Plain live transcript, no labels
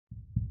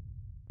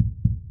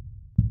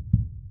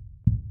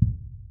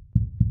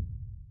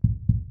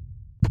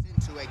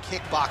To a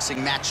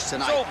kickboxing match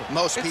tonight.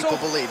 Most people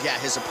believe, yeah,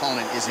 his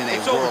opponent is in a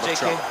world of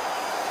trouble.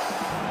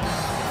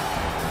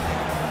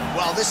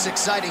 Well, this is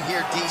exciting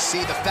here,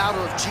 DC. The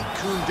founder of Jeet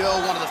Kune Do,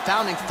 one of the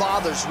founding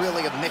fathers,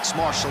 really, of mixed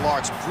martial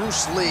arts,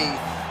 Bruce Lee,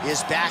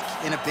 is back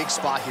in a big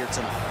spot here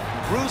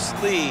tonight. Bruce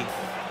Lee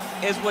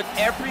is what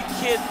every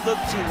kid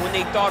looked to when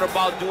they thought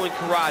about doing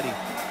karate.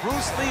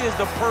 Bruce Lee is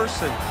the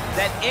person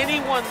that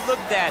anyone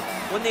looked at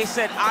when they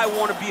said, I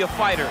want to be a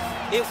fighter.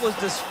 It was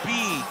the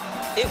speed.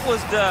 It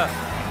was the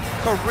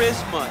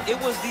charisma. It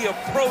was the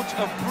approach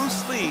of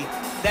Bruce Lee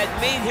that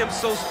made him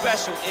so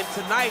special. And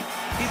tonight,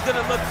 he's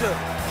gonna look to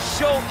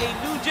show a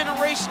new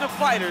generation of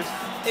fighters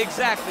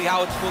exactly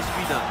how it's supposed to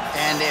be done.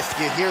 And if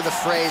you hear the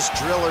phrase,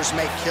 drillers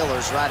make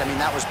killers, right? I mean,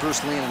 that was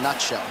Bruce Lee in a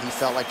nutshell. He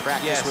felt like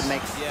practice would make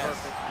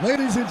perfect.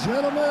 Ladies and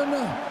gentlemen,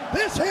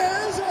 this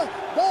is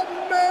the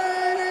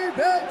main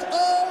event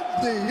of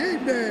the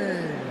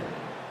evening.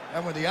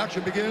 And when the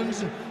action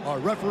begins, our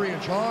referee in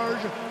charge,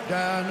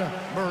 Dan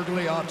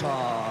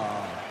Mergliata.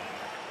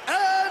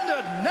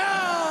 And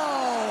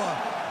now,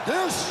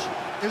 this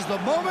is the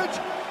moment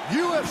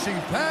UFC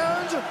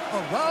fans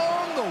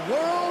around the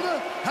world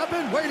have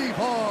been waiting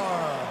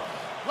for.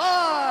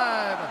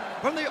 Live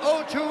from the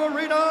O2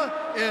 Arena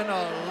in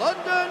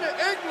London,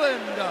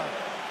 England.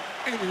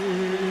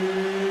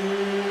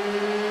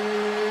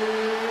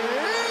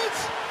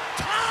 It's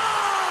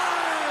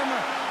time!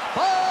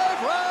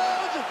 5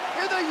 rounds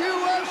in the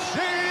UFC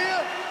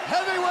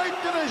heavyweight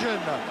division.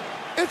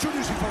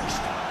 Introducing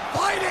first,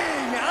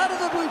 fighting out of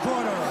the blue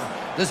corner.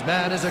 This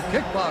man is a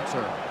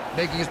kickboxer,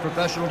 making his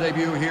professional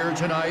debut here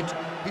tonight.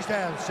 He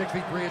stands 6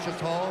 feet 3 inches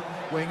tall,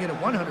 weighing in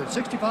at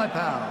 165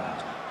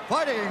 pounds.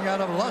 Fighting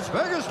out of Las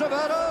Vegas,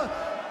 Nevada,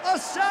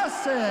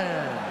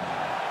 Assassin.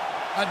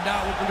 And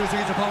now introducing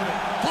his opponent,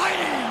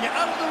 fighting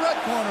out of the red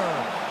corner.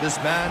 This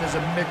man is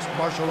a mixed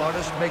martial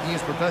artist, making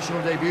his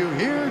professional debut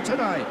here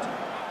tonight.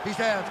 He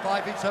stands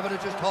 5 feet 7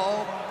 inches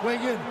tall,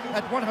 weighing in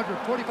at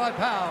 145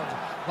 pounds.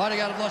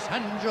 Fighting out of Los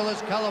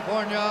Angeles,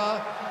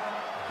 California,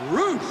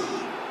 Bruce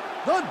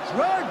the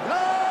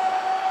Dragon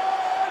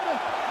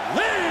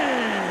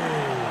Lee!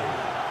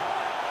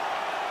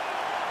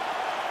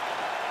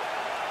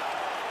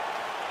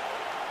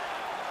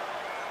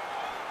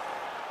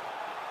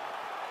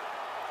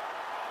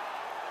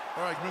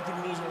 All right, commit the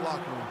rules in the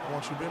locker room. I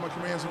want you to obey my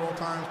commands at all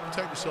times,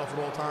 protect yourself at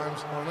all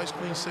times. I want a nice,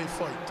 clean, safe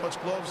fight. Touch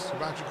gloves,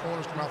 back your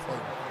corners, come out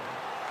fighting.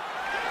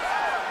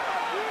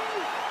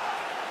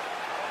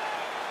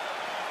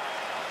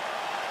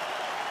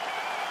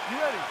 You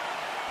ready?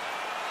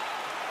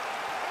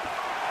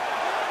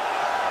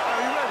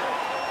 Are you ready?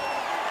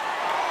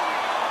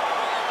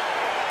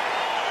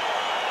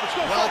 Let's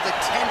go. Well, the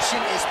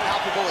tension is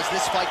palpable as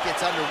this fight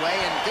gets underway,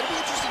 and it's going to be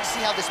interesting to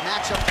see how this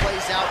matchup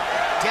plays out.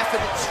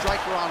 Definite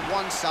striker on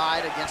one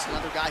side against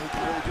another guy who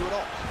can really do it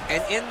all.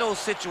 And in those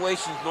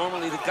situations,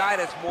 normally the guy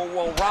that's more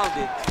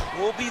well-rounded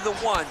will be the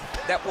one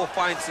that will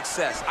find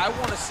success. I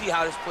want to see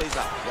how this plays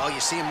out. Well, you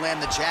see him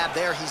land the jab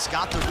there. He's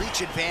got the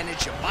reach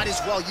advantage. You might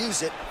as well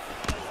use it.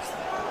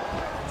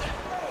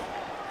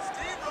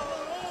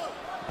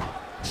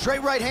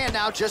 Straight right hand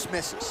now, just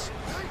misses.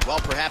 Well,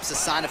 perhaps a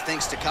sign of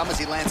things to come as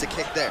he lands a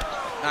kick there.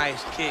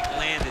 Nice kick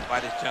landed by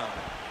this gentleman.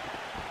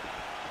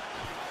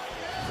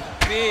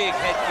 Big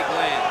head kick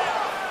lands.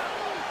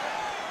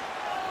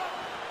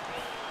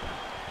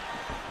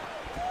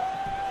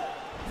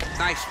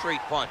 Nice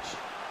straight punch.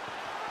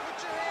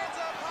 Put your hands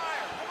up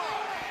higher.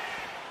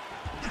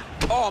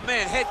 Come on. Oh,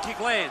 man, head kick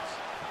lands.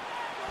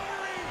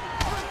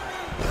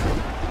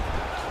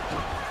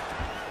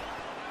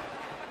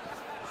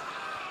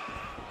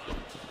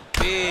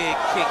 Big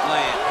kick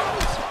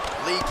lands.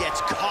 Lee gets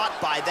caught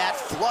by that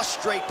flush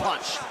straight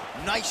punch.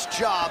 Nice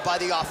job by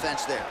the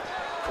offense there.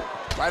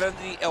 Right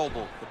under the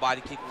elbow, the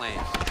body kick lands.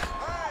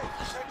 Hey,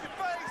 check your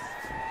face.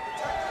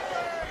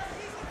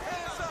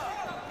 Hands up.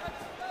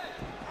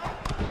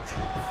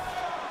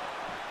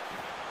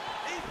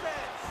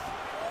 Defense.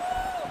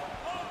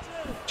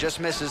 Just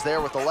misses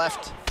there with the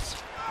left.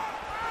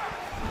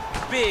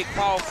 Big,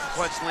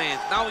 powerful punch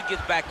lands. Now he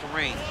gets back to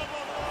range.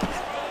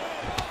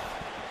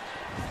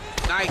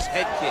 Nice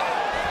head kick.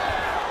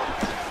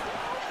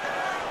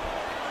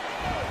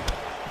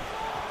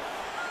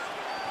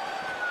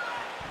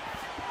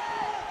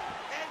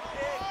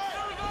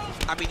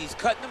 I mean, he's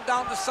cutting them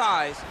down to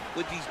size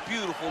with these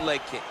beautiful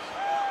leg kicks.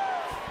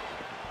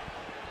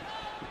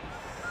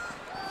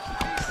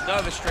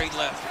 Another straight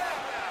left.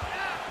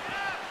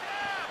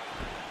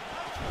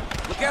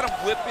 Look at him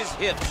whip his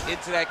hips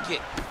into that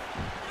kick.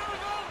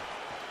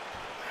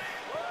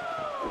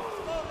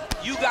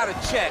 You gotta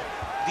check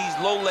these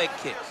low leg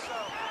kicks.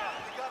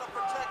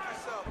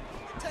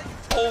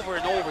 Over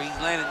and over, he's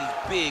landing these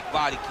big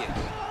body kicks.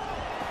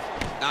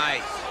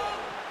 Nice.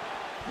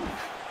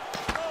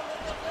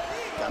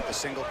 Got the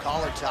single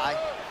collar tie.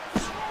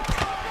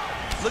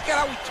 Look at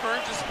how he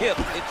turns his hip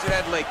into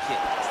that leg kick.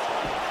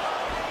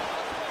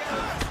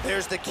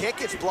 There's the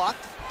kick, it's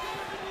blocked.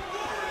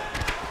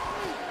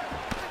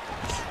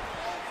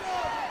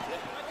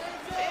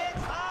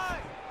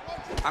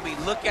 I mean,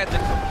 look at the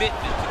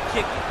commitment to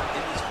kicking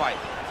in this fight.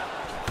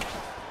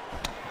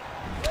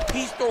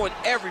 He's throwing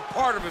every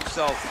part of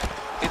himself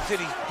into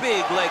these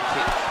big leg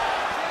kicks.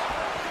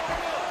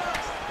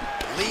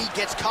 Lee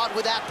gets caught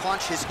with that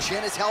punch. His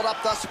chin is held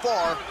up thus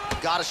far.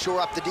 Got to shore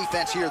up the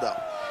defense here, though.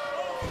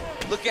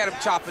 Look at him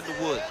chopping the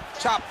wood.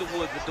 Chop the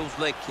wood with those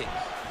leg kicks.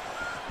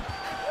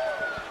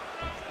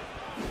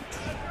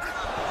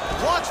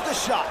 Blocks the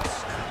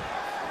shots.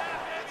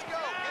 Let's go.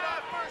 Get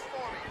out first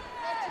for me.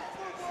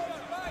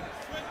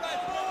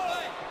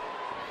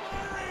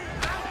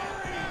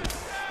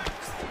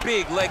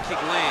 Big leg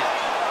kick land.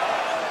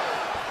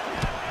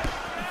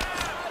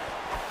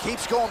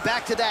 Keeps going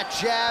back to that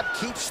jab,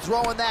 keeps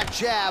throwing that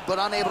jab, but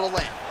unable to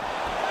land.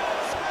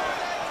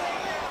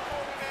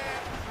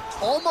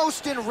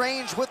 Almost in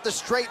range with the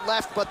straight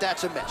left, but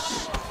that's a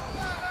miss.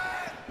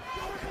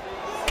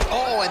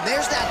 Oh, and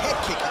there's that head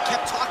kick. He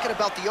kept talking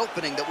about the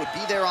opening that would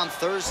be there on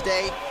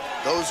Thursday.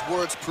 Those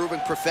words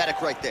proving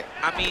prophetic right there.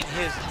 I mean,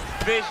 his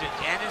vision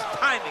and his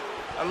timing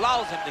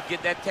allows him to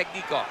get that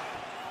technique off.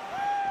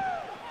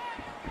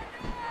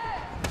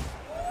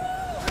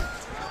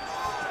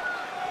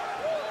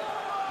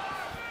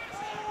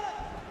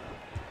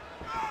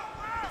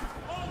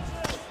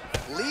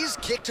 Lee's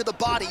kick to the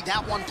body,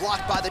 that one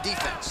blocked by the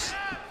defense.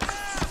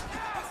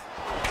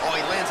 Oh,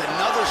 he lands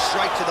another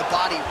strike to the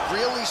body,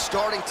 really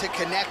starting to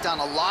connect on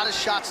a lot of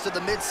shots to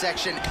the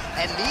midsection,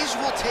 and these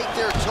will take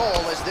their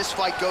toll as this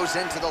fight goes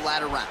into the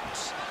latter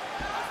rounds.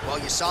 Well,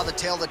 you saw the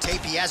tail of the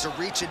tape. He has a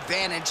reach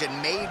advantage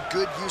and made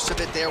good use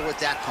of it there with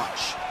that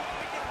punch.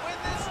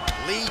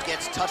 Lee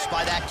gets touched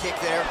by that kick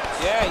there.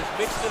 Yeah, he's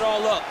mixed it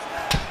all up.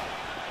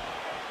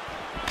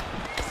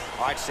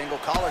 All right, single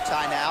collar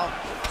tie now.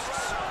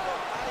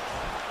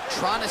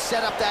 Trying to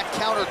set up that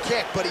counter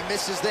kick, but he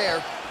misses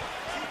there.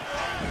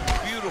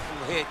 Beautiful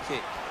head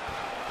kick.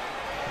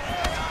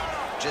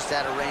 Just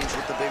out of range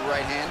with the big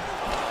right hand.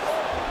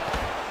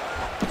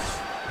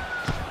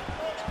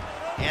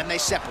 And they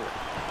separate.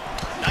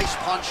 Nice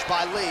punch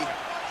by Lee.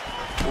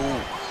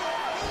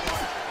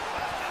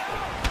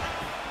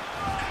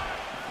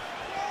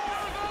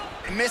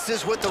 Ooh.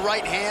 Misses with the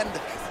right hand.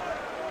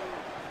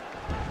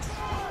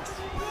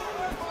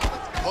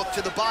 Hook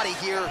to the body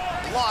here,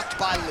 blocked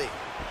by Lee.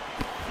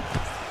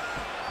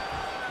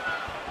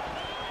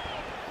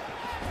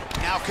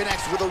 Now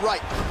connects with a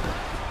right.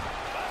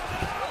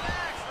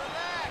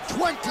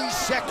 20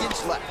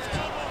 seconds left.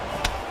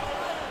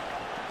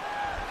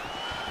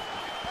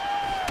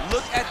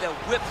 Look at the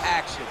whip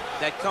action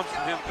that comes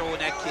from him throwing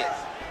that kick.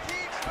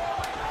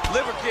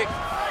 Liver kick.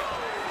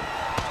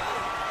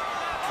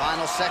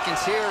 Final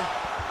seconds here.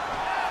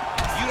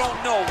 You don't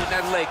know when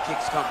that leg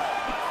kick's coming.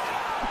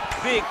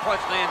 Big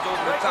punch lands over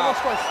the top.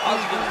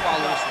 How's he gonna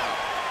follow this one?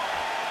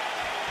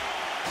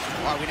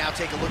 All right, we now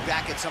take a look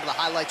back at some of the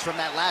highlights from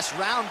that last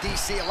round,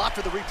 DC. A lot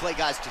for the replay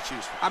guys to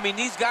choose from. I mean,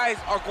 these guys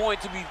are going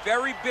to be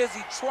very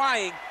busy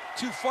trying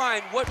to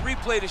find what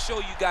replay to show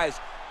you guys.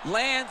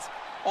 Lands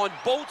on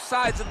both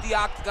sides of the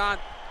octagon.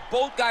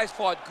 Both guys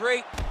fought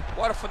great.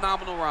 What a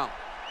phenomenal round.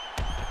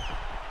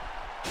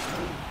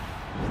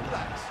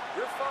 Relax.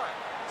 You're fine.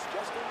 It's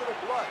just a little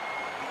blood.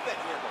 You've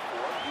been here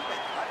before. You've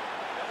been cut.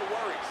 Never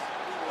worries.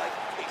 We like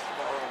the taste of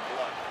our own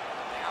blood.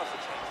 Now's the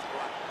chance to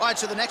run. All right,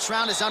 so the next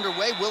round is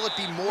underway. Will it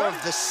be more of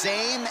the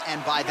same?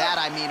 And by that,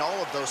 I mean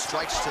all of those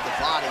strikes to the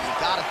body. You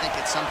got to think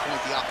at some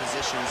point the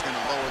opposition is going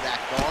to lower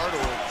that guard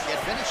or get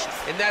finished.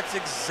 And that's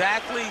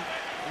exactly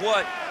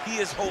what he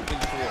is hoping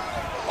for.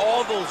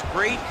 All those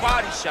great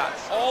body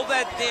shots, all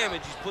that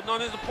damage he's putting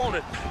on his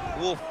opponent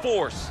will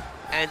force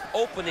an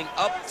opening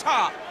up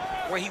top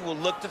where he will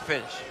look to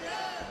finish.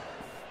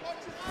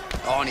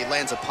 Oh, and he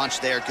lands a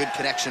punch there. Good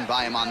connection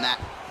by him on that.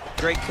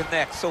 Great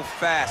connect, so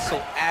fast,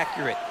 so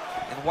accurate.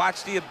 And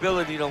watch the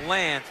ability to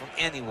land from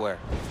anywhere.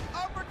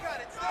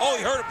 Oh,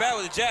 he hurt it bad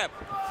with a jab.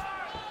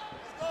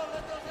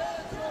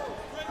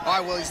 All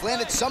right, well, he's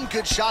landed some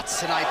good shots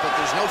tonight, but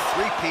there's no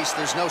three-piece,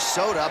 there's no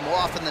soda. More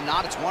often than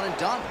not, it's one and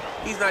done.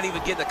 He's not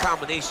even getting a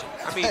combination.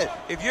 I mean,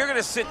 if you're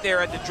gonna sit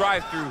there at the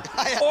drive-thru,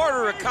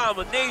 order a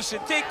combination,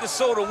 take the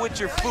soda with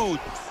your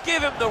food,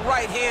 give him the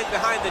right hand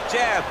behind the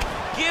jab,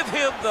 give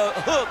him the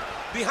hook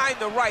behind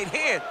the right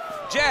hand,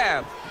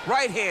 jab,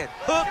 right hand,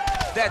 hook.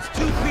 That's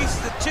 2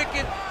 pieces of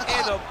chicken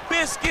and a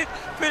biscuit.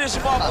 Finish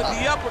him off with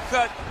the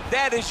uppercut.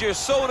 That is your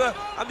soda.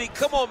 I mean,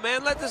 come on,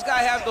 man, let this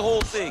guy have the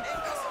whole thing.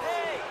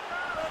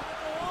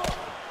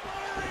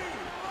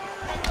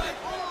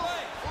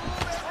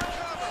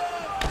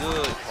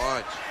 Good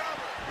punch.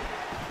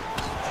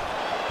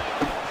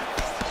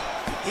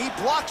 He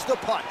blocks the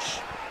punch.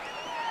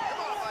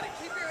 Come on, buddy.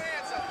 Keep your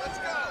hands up. Let's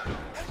go.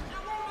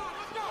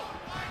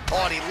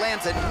 Oh, and he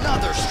lands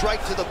another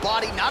strike to the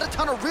body. Not a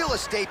ton of real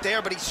estate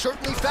there, but he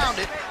certainly found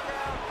it.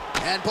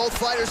 And both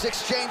fighters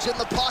exchange in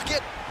the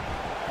pocket.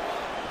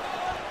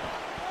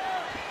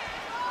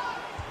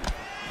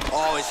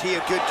 Oh, is he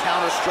a good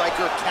counter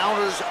striker?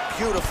 Counters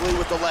beautifully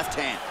with the left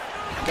hand.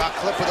 Got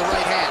clipped with the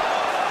right hand.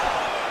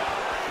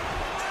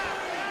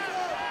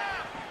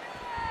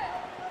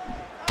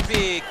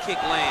 Big kick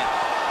land.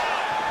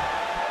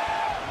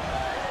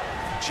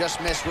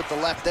 just missed with the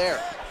left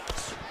there.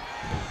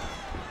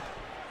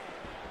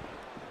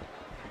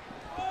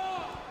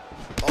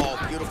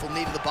 Oh, beautiful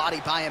knee to the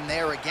body by him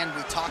there. Again,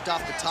 we talked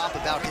off the top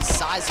about his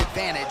size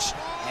advantage,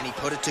 and he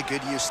put it to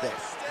good use there.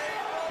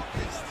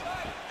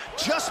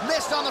 Just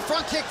missed on the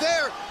front kick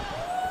there.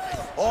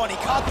 Oh, and he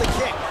caught the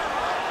kick.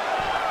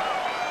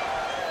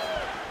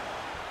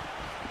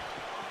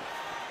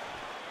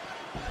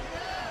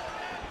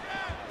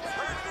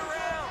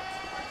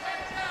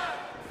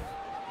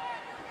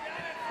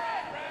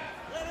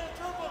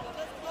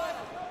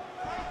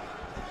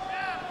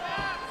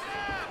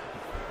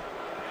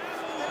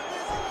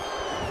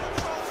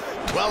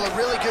 Well, a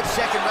really good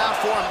second round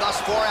for him thus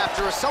far.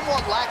 After a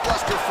somewhat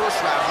lackluster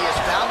first round, he has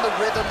found the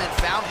rhythm and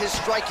found his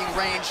striking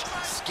range.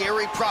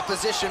 Scary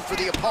proposition for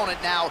the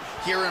opponent now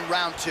here in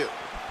round 2.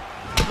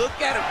 Look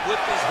at him whip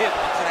his hip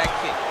into that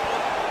kick.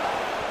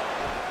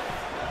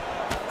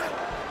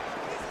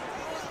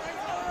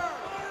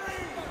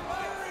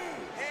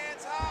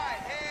 Hands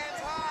high,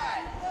 hands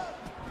high.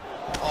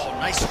 Oh,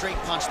 nice straight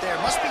punch there.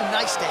 Must be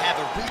nice to have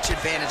a reach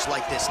advantage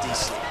like this,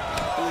 DC.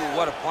 Ooh,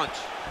 what a punch.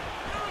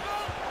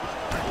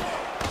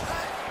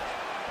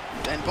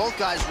 And both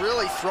guys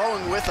really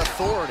throwing with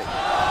authority.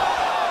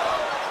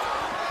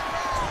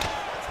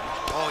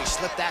 Oh, he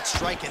slipped that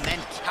strike and then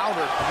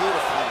countered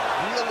beautifully.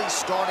 Really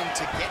starting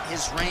to get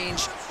his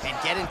range and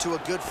get into a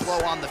good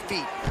flow on the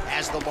feet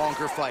as the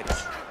longer fighter.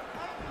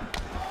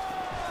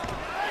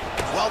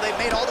 Well, they've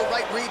made all the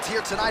right reads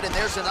here tonight, and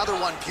there's another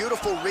one.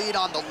 Beautiful read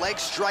on the leg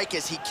strike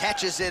as he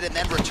catches it and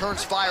then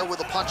returns fire with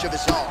a punch of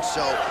his own.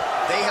 So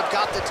they have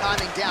got the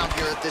timing down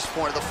here at this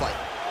point of the fight.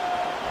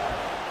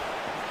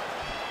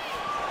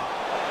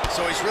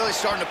 So he's really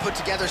starting to put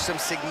together some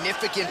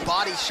significant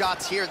body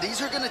shots here.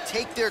 These are going to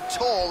take their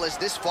toll as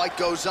this fight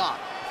goes on.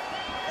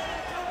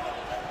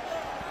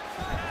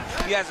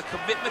 He has a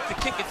commitment to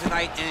kicking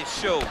tonight, and it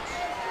shows.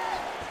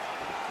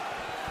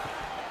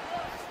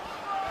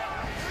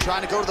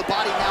 Trying to go to the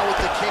body now with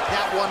the kick.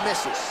 That one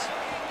misses.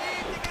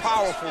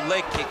 Powerful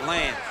leg kick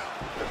lands.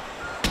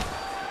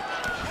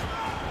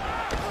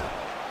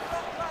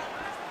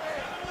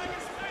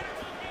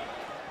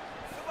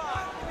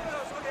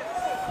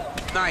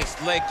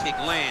 Nice leg kick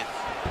lands.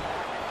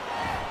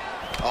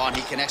 Oh, and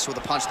he connects with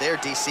a punch there,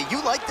 DC.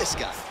 You like this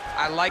guy.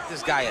 I like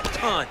this guy a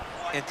ton.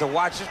 And to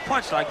watch his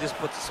punch like this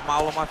puts a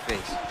smile on my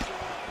face.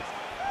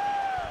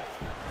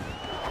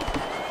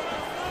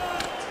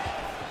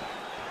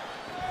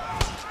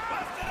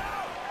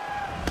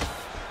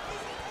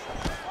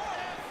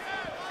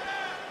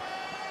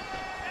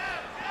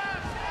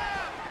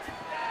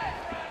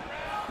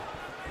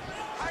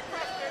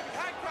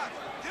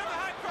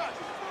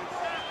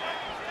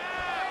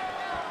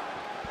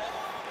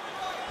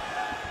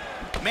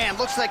 Man,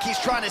 looks like he's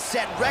trying to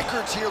set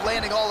records here,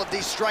 landing all of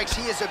these strikes.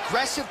 He is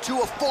aggressive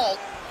to a fault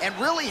and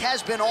really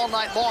has been all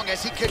night long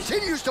as he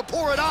continues to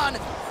pour it on.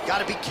 Got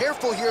to be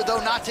careful here, though,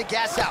 not to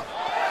gas out.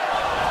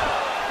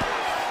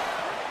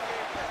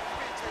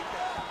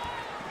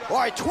 All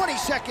right, 20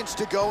 seconds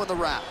to go in the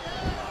round.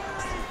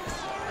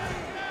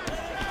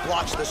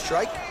 Blocks the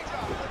strike.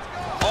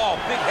 Oh,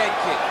 big head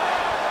kick.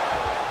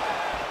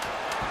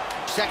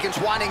 Seconds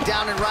winding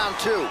down in round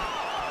 2.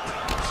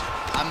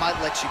 I might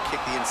let you kick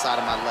the inside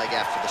of my leg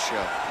after the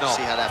show. No.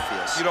 See how that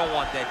feels. You don't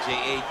want that,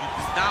 J.A. You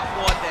do not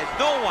want that.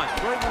 No one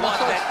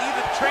wants that.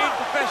 Even trained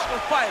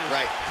professional fighters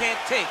can't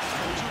take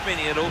too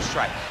many of those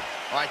strikes.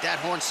 All right, that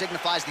horn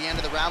signifies the end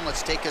of the round.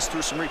 Let's take us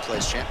through some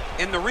replays, champ.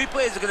 And the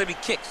replays are going to be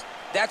kicks.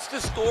 That's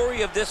the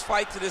story of this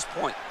fight to this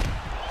point.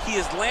 He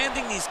is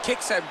landing these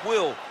kicks at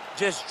will,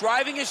 just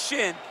driving his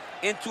shin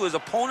into his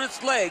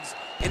opponent's legs,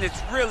 and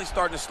it's really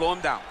starting to slow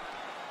him down.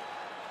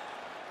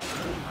 You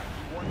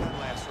won that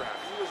last round.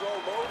 He was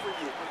all over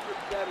you, but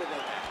you're better than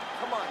that.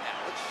 Come on now,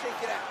 let's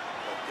shake it out.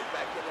 Let's get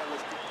back in there,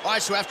 let's get... All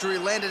right, so after he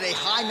landed a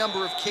high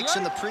number of kicks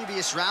in the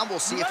previous round, we'll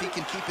see if he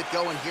can keep it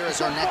going here as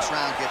our next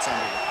round gets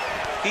underway.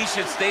 He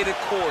should stay the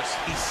course.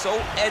 He's so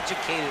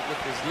educated with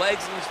his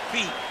legs and his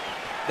feet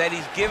that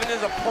he's given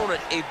his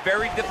opponent a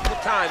very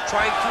difficult time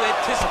trying to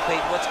anticipate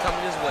what's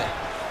coming his way.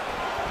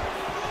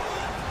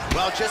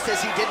 Well, just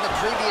as he did in the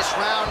previous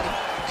round,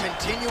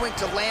 continuing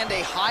to land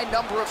a high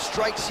number of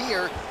strikes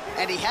here,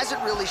 and he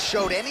hasn't really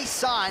showed any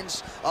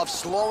signs of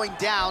slowing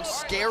down.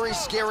 Scary,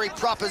 scary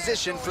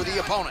proposition for the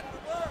opponent.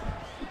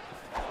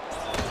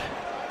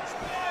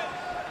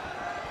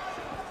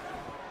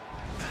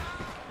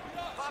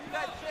 Pop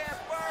that jab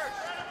first.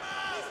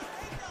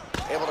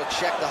 Able to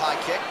check the high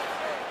kick.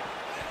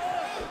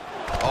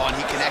 Oh, and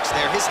he connects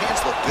there. His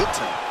hands look good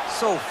tonight.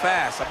 So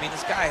fast. I mean,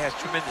 this guy has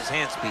tremendous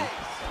hand speed.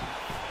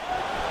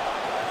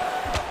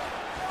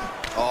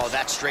 Oh,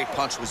 that straight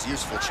punch was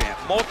useful, champ.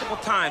 Multiple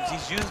times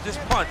he's used this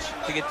punch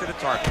to get to the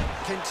target.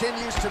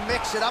 Continues to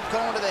mix it up,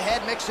 going to the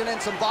head, mixing in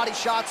some body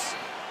shots.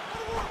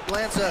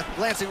 Lands a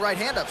glancing right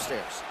hand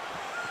upstairs.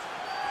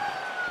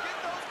 Get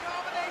those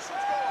combinations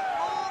going.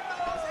 Move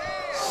those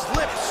hands.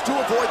 Slips to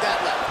avoid that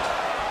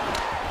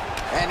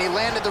left. And he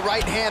landed the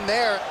right hand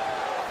there.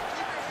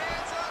 Keep your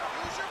hands up.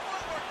 Use your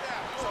footwork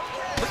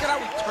now. Look at how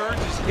he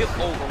turns his hip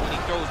over when he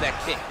throws that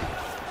kick.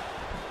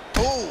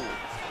 Ooh.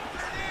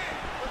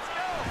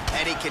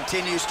 And he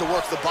continues to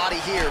work the body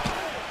here.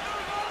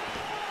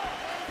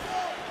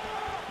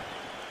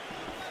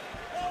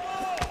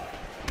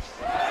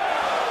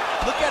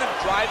 Look at him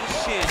drive his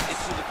shin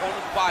into the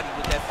opponent's body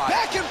with that body.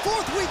 Back and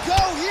forth we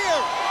go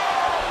here.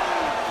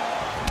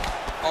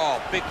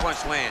 Oh, big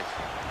punch lands.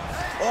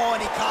 Oh,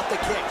 and he caught the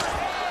kick.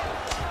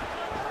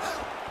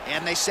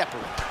 And they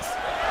separate.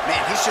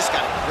 Man, he's just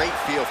got a great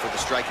feel for the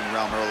striking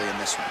realm early in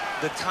this one.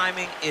 The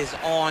timing is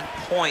on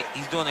point.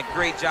 He's doing a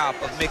great job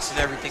of mixing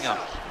everything up.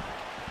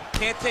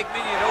 Can't take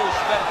many of those,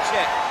 you better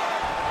check.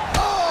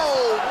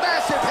 Oh,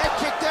 massive head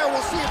kick there.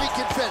 We'll see if he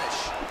can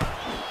finish.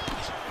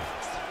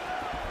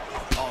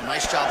 Oh,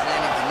 nice job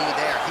landing the knee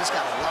there. He's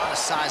got a lot of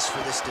size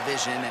for this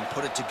division and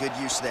put it to good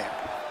use there.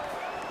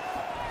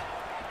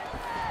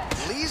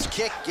 Lee's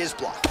kick is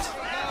blocked.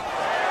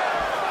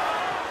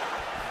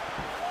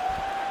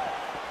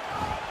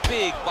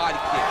 Big body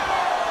kick.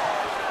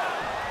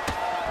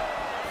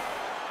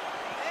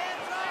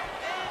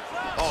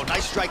 Oh,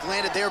 nice strike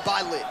landed there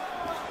by Lee.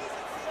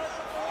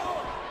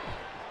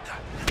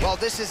 Well,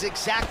 this is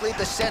exactly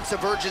the sense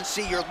of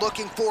urgency you're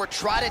looking for.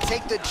 Try to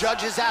take the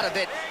judges out of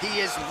it. He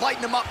is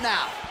lighting them up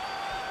now.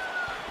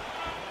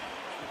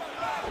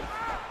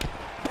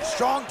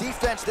 Strong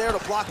defense there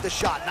to block the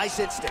shot. Nice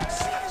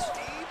instincts.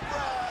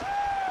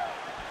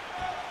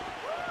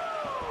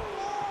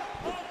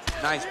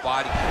 Nice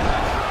body kick.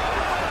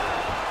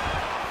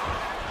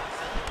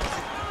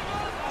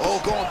 Oh,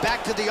 going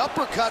back to the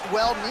uppercut,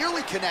 well,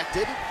 nearly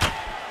connected.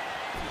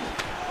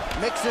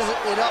 Mixes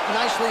it up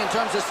nicely in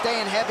terms of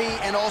staying heavy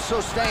and also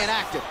staying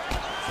active.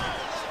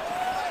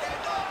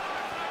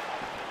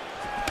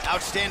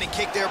 Outstanding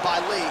kick there by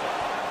Lee.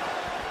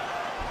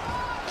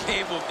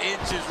 Game of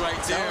inches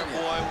right there,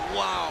 boy.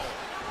 Wow.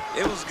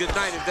 It was a good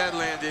night if that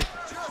landed.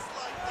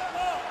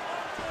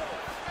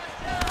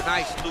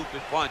 Nice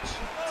looping punch.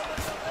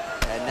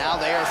 And now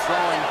they are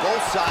throwing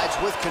both sides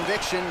with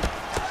conviction.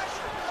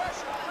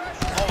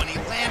 Oh, and he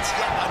lands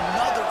yet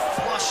another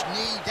flush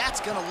knee.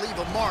 That's going to leave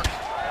a mark.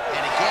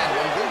 And again,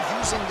 when we're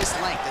using this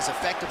length as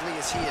effectively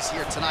as he is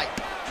here tonight,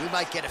 we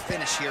might get a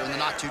finish here in the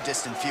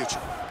not-too-distant future.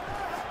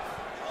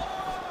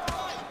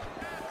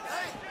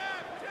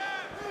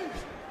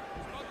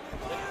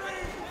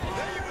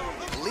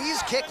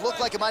 Lee's kick looked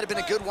like it might have been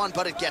a good one,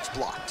 but it gets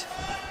blocked.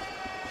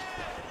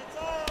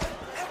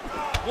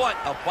 What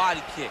a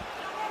body kick.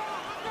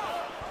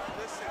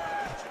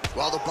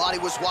 While the body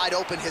was wide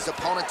open, his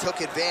opponent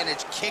took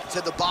advantage. Kick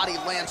to the body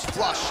lands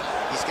flush.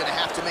 He's going to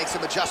have to make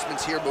some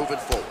adjustments here moving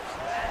forward.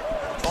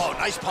 Oh,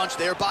 nice punch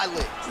there by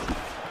Lee.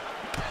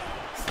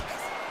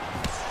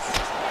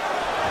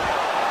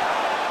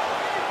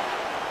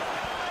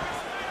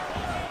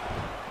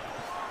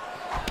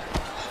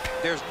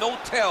 There's no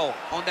tell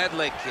on that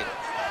leg kick.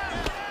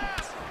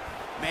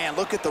 Man,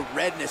 look at the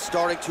redness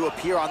starting to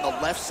appear on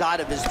the left side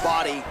of his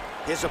body.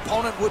 His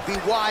opponent would be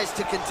wise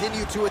to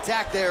continue to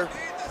attack there.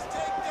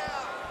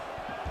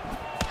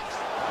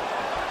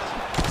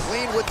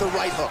 Clean with the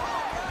right hook.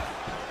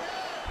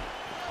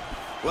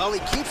 Well, he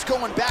keeps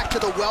going back to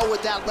the well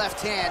with that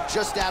left hand,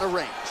 just out of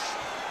range.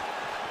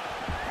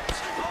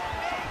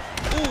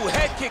 Ooh,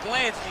 head kick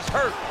lands, he's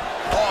hurt.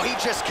 Oh, he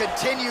just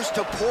continues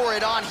to pour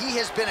it on. He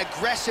has been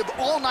aggressive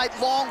all night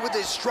long with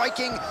his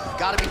striking.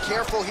 Got to be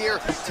careful here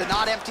to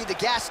not empty the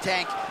gas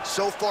tank.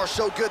 So far,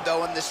 so good,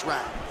 though, in this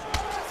round.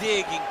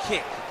 Dig and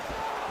kick.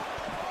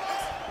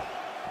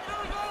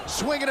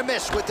 Swing and a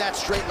miss with that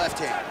straight left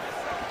hand.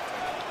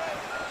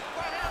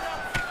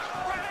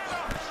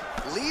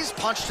 Lee's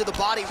punch to the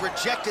body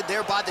rejected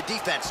there by the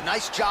defense.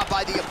 Nice job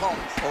by the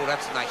opponent. Oh,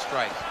 that's a nice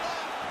strike.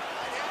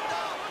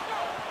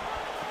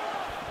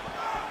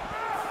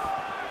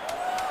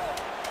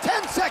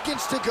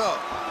 Seconds to go.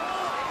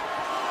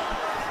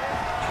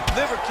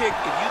 Liver kick,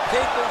 if you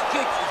take those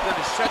kicks, it's going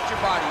to shut your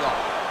body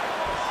off.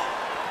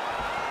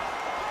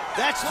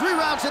 That's 3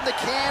 rounds in the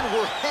can.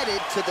 We're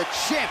headed to the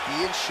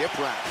championship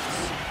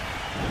rounds.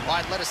 All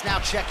right, let us now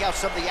check out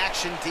some of the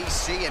action,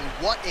 DC, and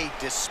what a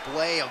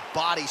display of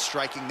body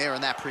striking there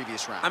in that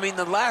previous round. I mean,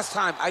 the last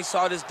time I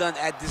saw this done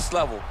at this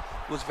level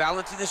was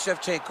Valentina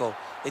Shevchenko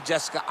and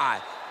Jessica Ai.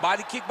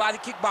 Body kick, body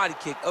kick, body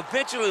kick.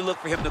 Eventually look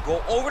for him to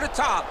go over the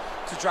top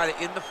to try to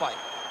end the fight.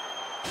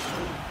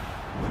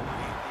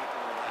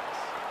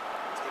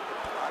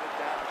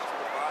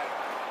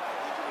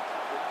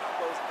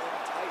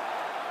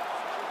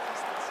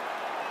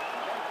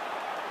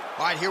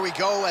 All right, here we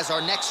go as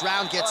our next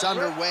round gets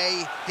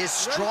underway. His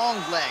strong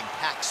leg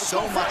packs so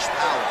much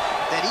power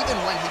that even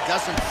when he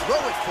doesn't throw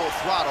it full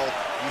throttle,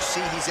 you see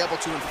he's able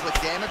to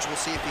inflict damage. We'll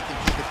see if he can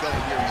keep it going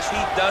here in this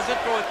round. He doesn't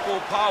throw it full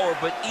power,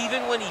 but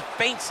even when he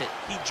feints it,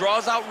 he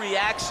draws out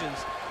reactions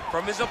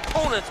from his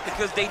opponents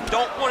because they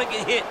don't want to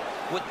get hit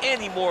with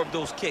any more of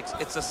those kicks.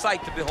 It's a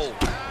sight to behold.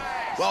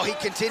 Well, he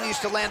continues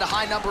to land a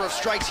high number of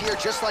strikes here,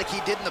 just like he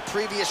did in the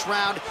previous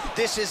round.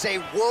 This is a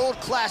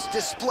world-class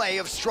display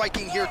of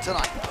striking here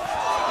tonight.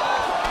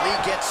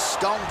 Lee gets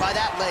stung by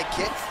that leg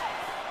kick.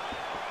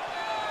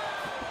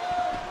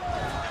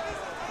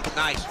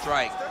 Nice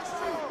strike.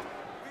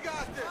 You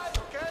got this,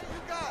 okay?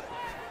 You got it.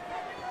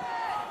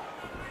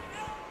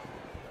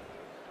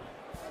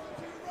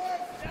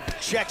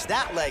 checks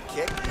that leg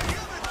kick.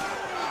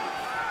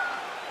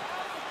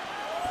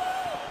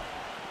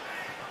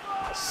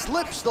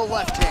 Slips the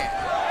left hand.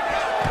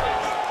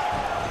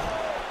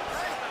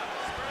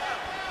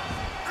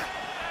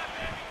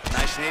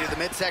 Nice knee to the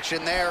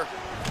midsection there.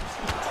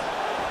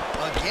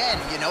 Again,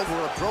 you know,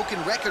 we're a broken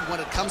record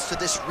when it comes to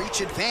this reach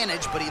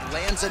advantage, but he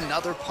lands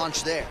another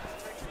punch there.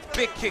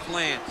 Big kick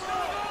lands.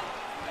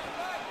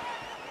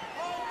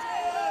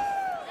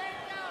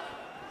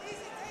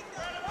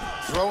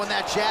 Throwing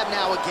that jab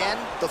now again,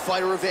 the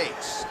fighter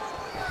evades.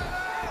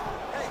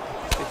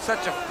 It's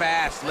such a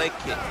fast leg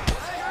kick.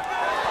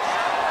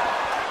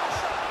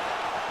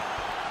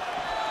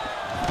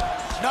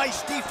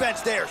 Nice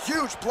defense there,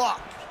 huge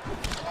block.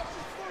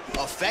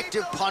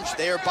 Effective punch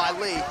there by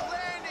Lee.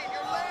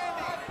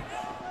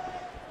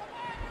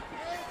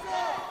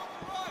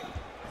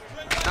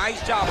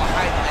 Nice job of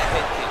hiding that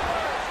head kick.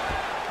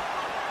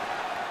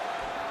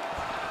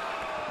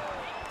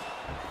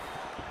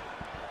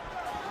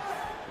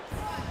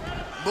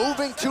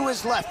 Moving to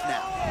his left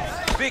now.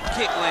 Big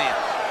kick lands.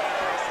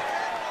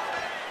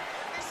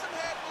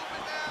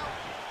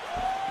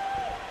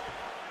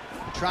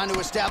 Trying to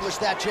establish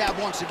that jab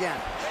once again.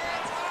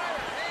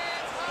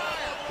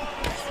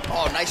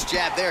 Oh, nice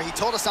jab there. He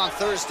told us on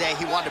Thursday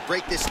he wanted to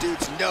break this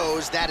dude's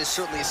nose. That is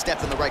certainly a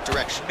step in the right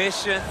direction.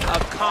 Mission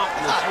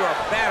accomplished. You are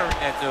battering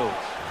that nose.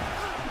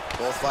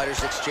 Both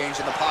fighters exchange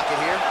in the pocket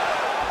here.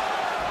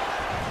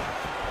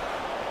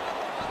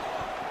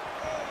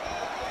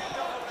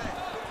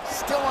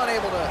 Still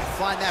unable to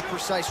find that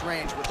precise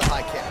range with the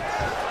high kick.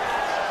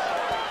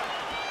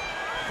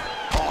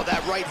 Oh,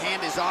 that right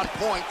hand is on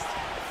point.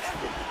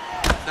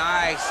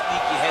 Nice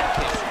sneaky head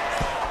kick.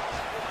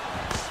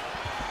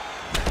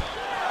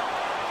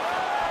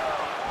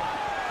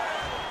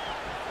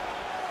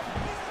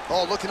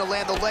 Oh, looking to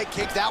land the leg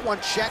kick. That one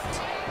checked.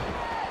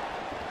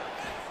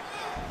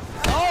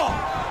 Oh!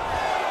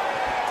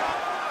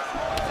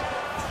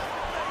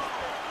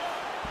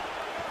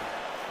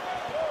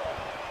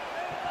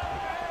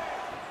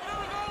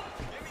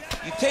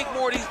 You take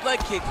more of these leg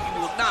kicks,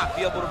 you will not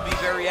be able to be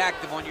very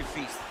active on your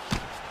feet.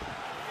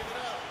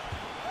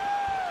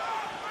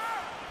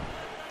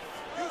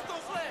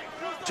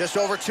 Just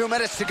over 2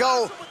 minutes to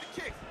go.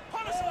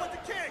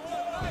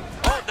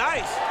 Oh,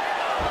 nice.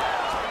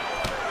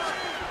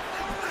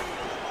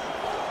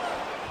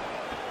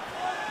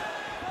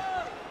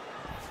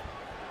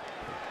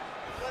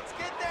 Let's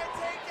get that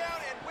takedown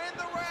and win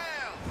the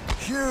round.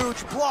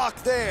 Huge block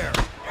there.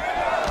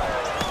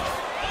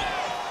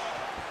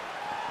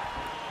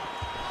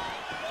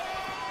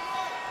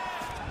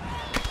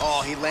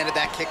 Oh, he landed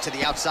that kick to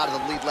the outside of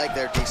the lead leg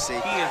there, DC. He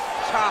is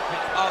chopping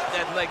up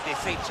that leg. They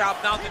say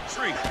chop down the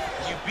tree.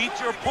 You beat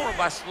your opponent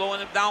by slowing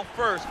him down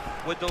first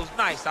with those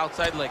nice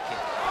outside leg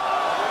kicks.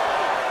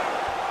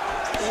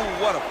 Ooh,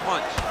 what a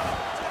punch.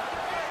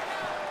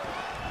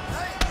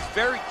 It's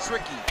very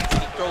tricky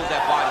when he throws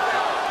that body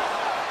kick.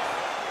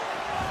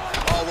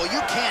 Oh, well,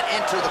 you can't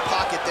enter the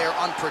pocket there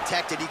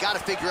unprotected. You got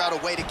to figure out a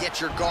way to get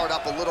your guard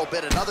up a little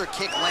bit. Another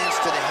kick lands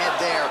to the head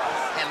there.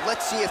 And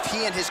let's see if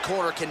he and his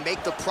corner can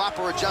make the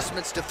proper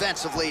adjustments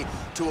defensively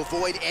to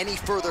avoid any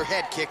further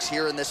head kicks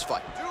here in this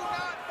fight. Do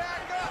not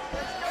back up.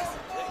 Let's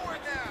go forward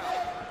now.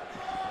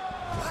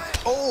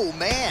 Oh,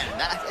 man.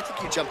 I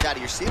think you jumped out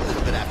of your seat a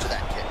little bit after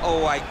that kick.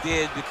 Oh, I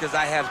did, because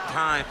I have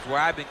times where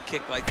I've been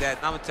kicked like that.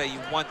 And I'm going to tell you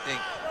one thing.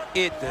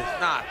 It does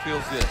not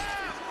feel good.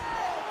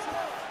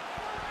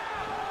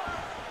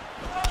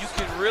 You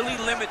can really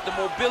limit the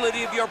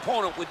mobility of your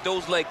opponent with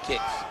those leg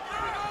kicks.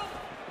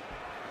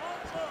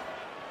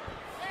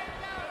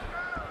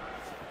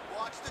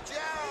 Watch the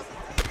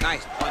jab.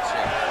 Nice punch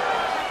there.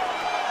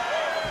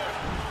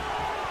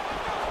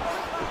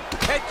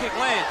 Head kick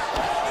lands.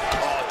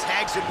 Oh,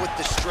 tags him with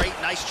the straight.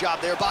 Nice job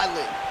there by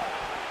Lee.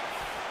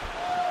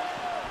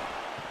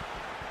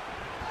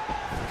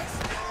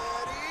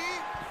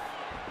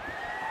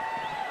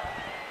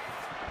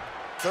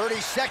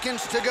 30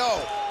 seconds to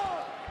go.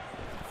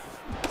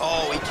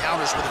 Oh, he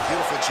counters with a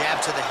beautiful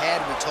jab to the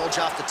head. We told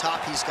you off the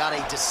top he's got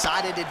a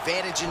decided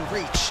advantage in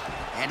reach,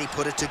 and he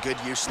put it to good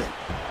use there.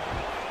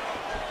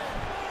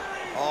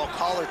 Oh,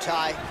 collar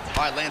tie.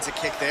 All right, lands a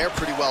kick there.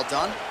 Pretty well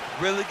done.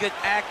 Really good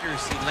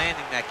accuracy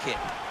landing that kick.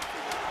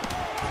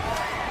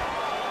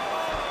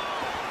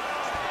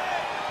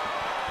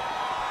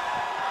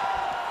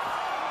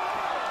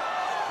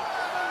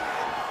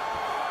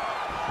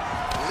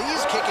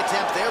 Lee's kick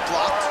attempt there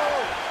blocked.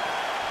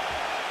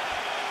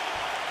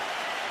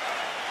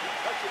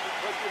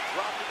 Because you're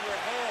dropping your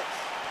hands.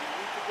 You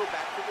need to go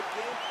back to the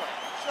game plan,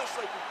 just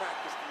like you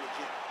practiced in the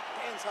gym.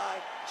 Hands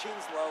high,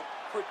 chins low,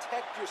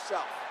 protect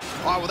yourself.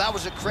 All right, well, that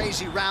was a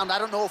crazy round. I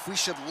don't know if we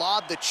should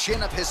laud the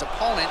chin of his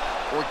opponent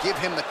or give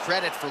him the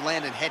credit for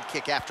landing head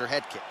kick after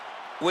head kick.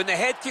 When the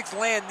head kicks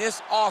land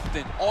this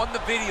often on the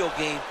video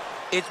game,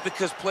 it's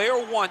because player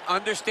one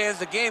understands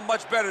the game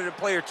much better than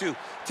player two.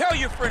 Tell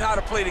your friend how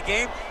to play the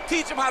game,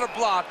 teach him how to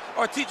block,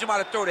 or teach him how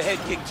to throw the head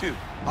kick too.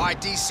 All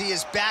right, DC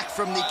is back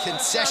from the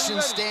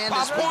concession stand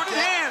as we Popcorn in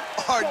get hand.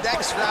 Our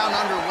next round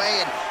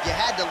underway, and you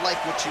had to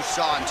like what you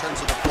saw in terms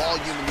of the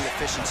volume and the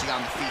efficiency on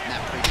the feet in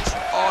that previous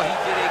round. Oh, he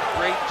did a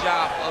great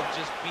job of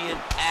just being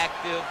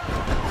active,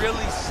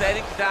 really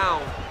setting down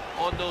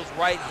on those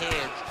right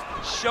hands,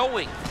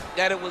 showing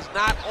that it was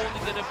not only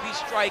going to be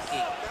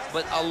striking,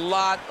 but a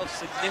lot of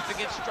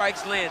significant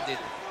strikes landed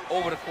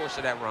over the course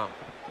of that round.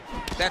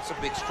 That's a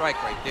big strike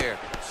right there.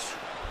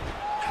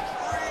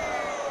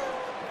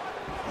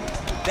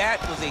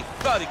 That was a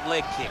thudding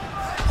leg kick.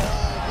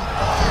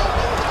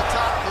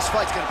 This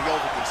fight's gonna be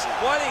over, DC.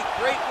 What a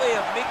great way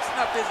of mixing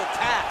up his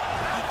attack.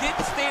 He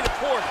didn't stay the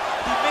course.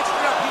 He mixed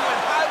it up. He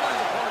went high when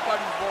his opponent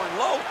thought he was going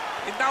low,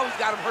 and now he's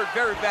got him hurt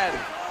very badly.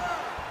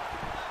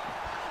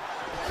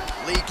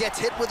 Lee gets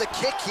hit with a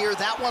kick here.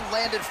 That one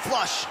landed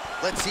flush.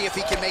 Let's see if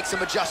he can make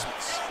some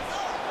adjustments.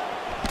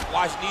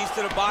 Watch knees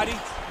to the body.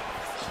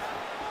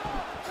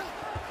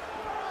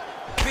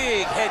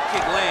 Big head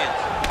kick lands.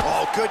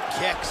 Oh, good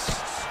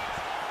kicks.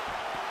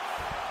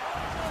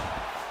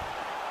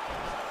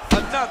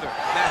 Another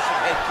massive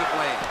head kick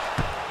lands.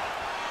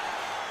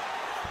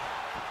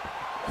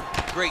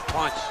 Great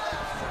punch.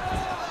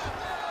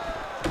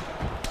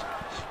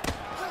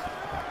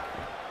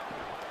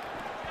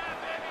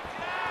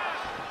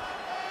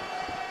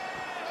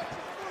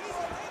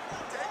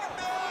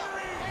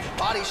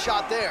 Body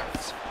shot there.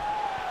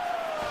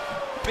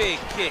 Big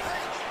kick.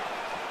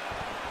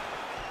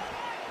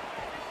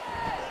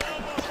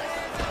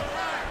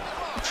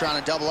 Trying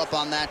to double up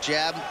on that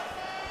jab.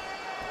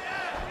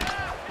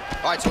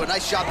 All right, so a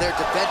nice job there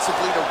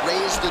defensively to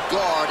raise the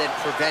guard and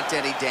prevent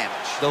any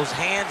damage. Those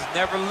hands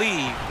never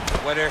leave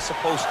where they're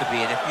supposed to be,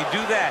 and if you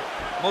do that,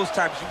 most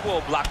times you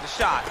will block the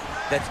shot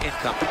that's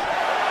incoming.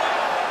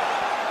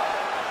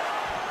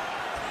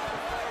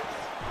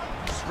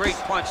 Great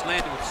punch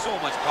landed with so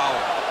much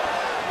power.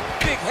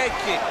 Big head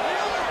kick.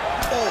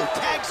 Oh,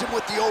 tags him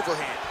with the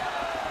overhand.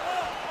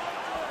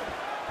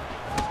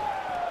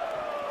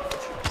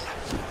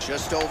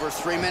 Just over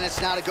 3 minutes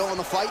now to go in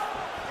the fight.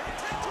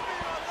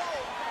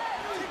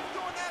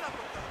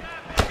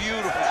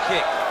 Beautiful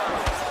kick.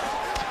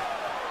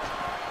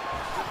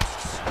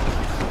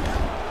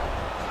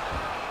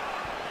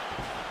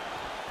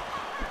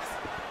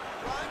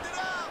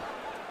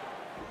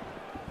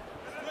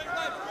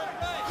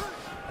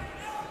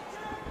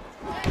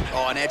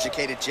 Oh, an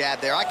educated jab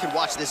there. I could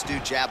watch this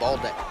dude jab all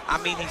day. I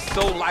mean, he's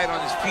so light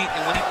on his feet,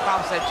 and when he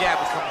pops that jab,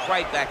 it comes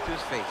right back to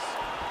his face.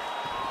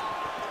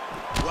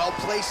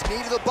 Well-placed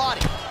knee to the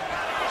body.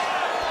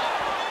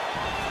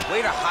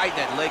 Way to hide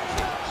that leg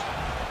kick.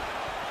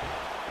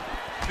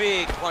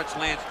 Big punch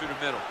lands through the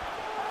middle.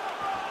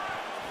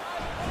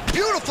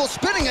 Beautiful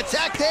spinning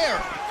attack there.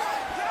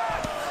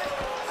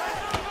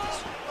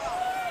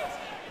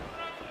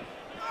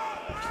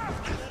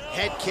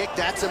 Head kick,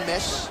 that's a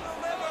miss.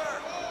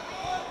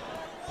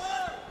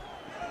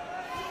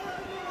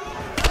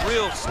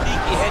 Real sneaky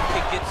head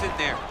kick gets in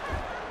there.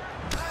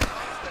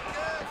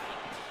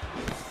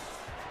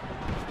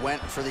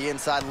 Went for the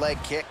inside leg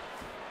kick.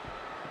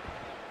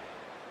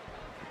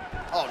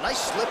 Oh, nice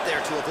slip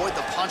there to avoid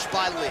the punch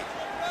by Lee.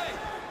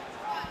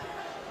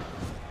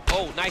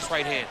 Oh, nice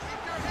right hand.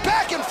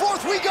 Back and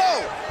forth we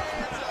go.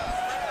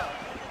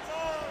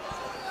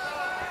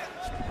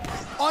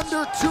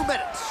 Under 2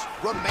 minutes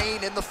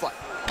remain in the fight.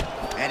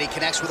 And he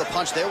connects with a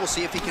punch there. We'll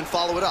see if he can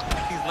follow it up.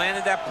 He's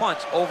landed that punch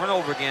over and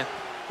over again.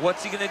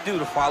 What's he gonna do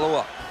to follow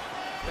up?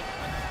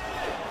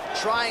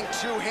 Trying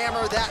to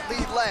hammer that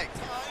lead leg.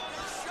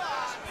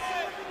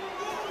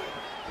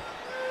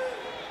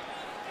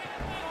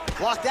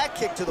 Block that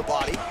kick to the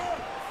body.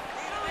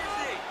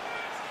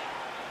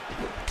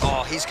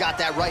 Oh, he's got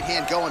that right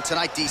hand going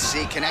tonight,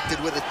 DC. Connected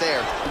with it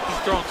there. He's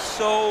thrown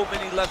so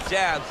many left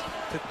jabs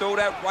to throw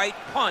that right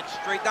punch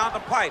straight down the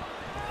pipe.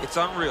 It's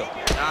unreal.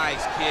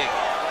 Nice kick.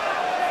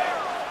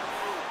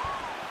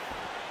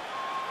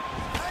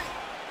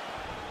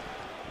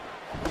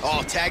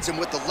 Oh, tags him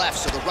with the left,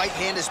 so the right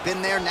hand has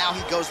been there. Now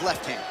he goes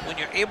left hand. When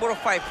you're able to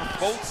fight from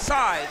both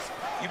sides,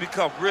 you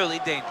become really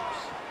dangerous.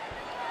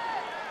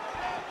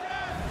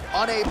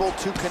 Unable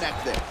to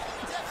connect there.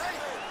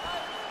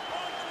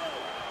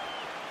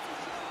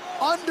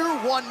 Under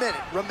 1 minute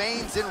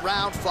remains in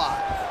round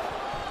 5.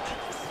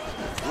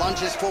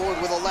 Lunges forward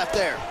with a left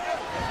there.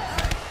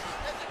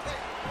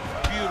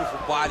 Beautiful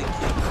body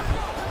kick.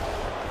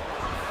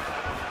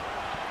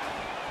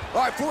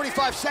 All right,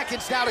 45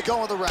 seconds now to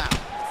go in the round.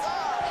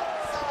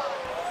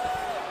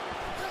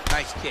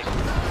 Nice kick.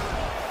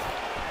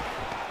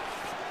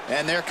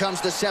 And there comes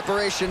the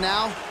separation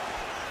now.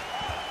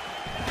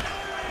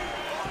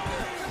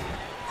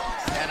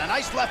 And a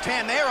nice left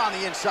hand there on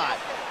the inside.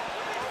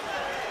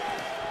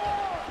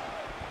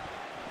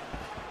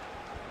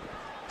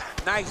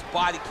 Nice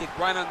body kick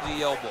right under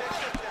the elbow.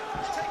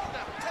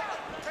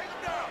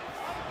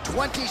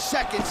 20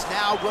 seconds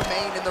now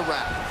remain in the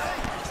round.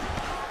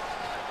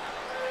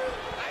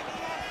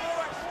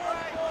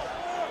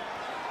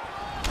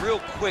 Real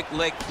quick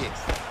leg kick.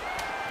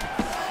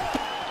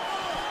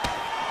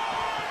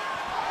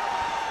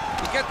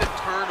 You get the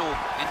turnover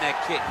in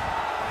that kick.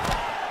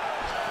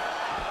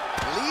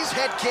 Lee's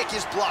head kick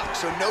is blocked,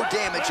 so no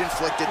damage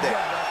inflicted there.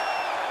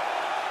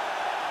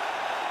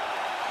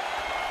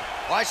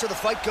 All right, so the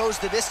fight goes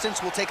the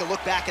distance. We'll take a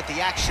look back at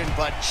the action,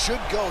 but should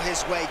go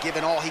his way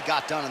given all he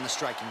got done in the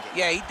striking game.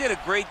 Yeah, he did a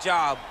great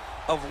job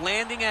of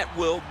landing at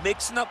will,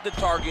 mixing up the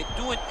target,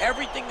 doing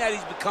everything that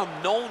he's become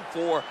known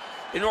for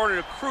in order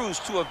to cruise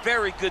to a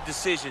very good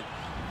decision.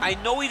 I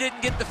know he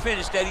didn't get the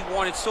finish that he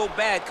wanted so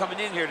bad coming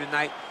in here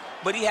tonight,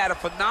 but he had a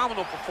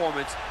phenomenal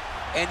performance,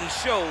 and he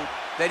showed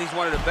that he's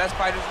one of the best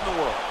fighters in the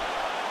world.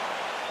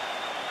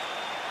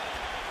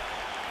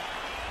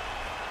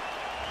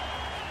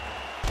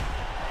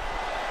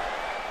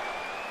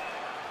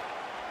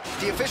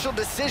 The official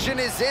decision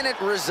is in. It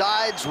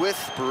resides with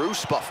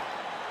Bruce Buffer.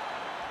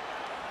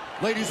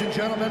 Ladies and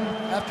gentlemen,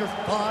 after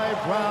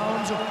 5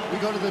 rounds, we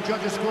go to the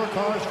judges'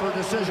 scorecards for a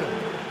decision.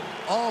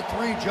 All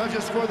 3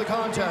 judges score the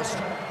contest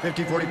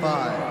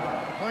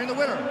 50-45. Declaring the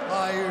winner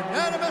by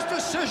unanimous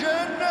decision,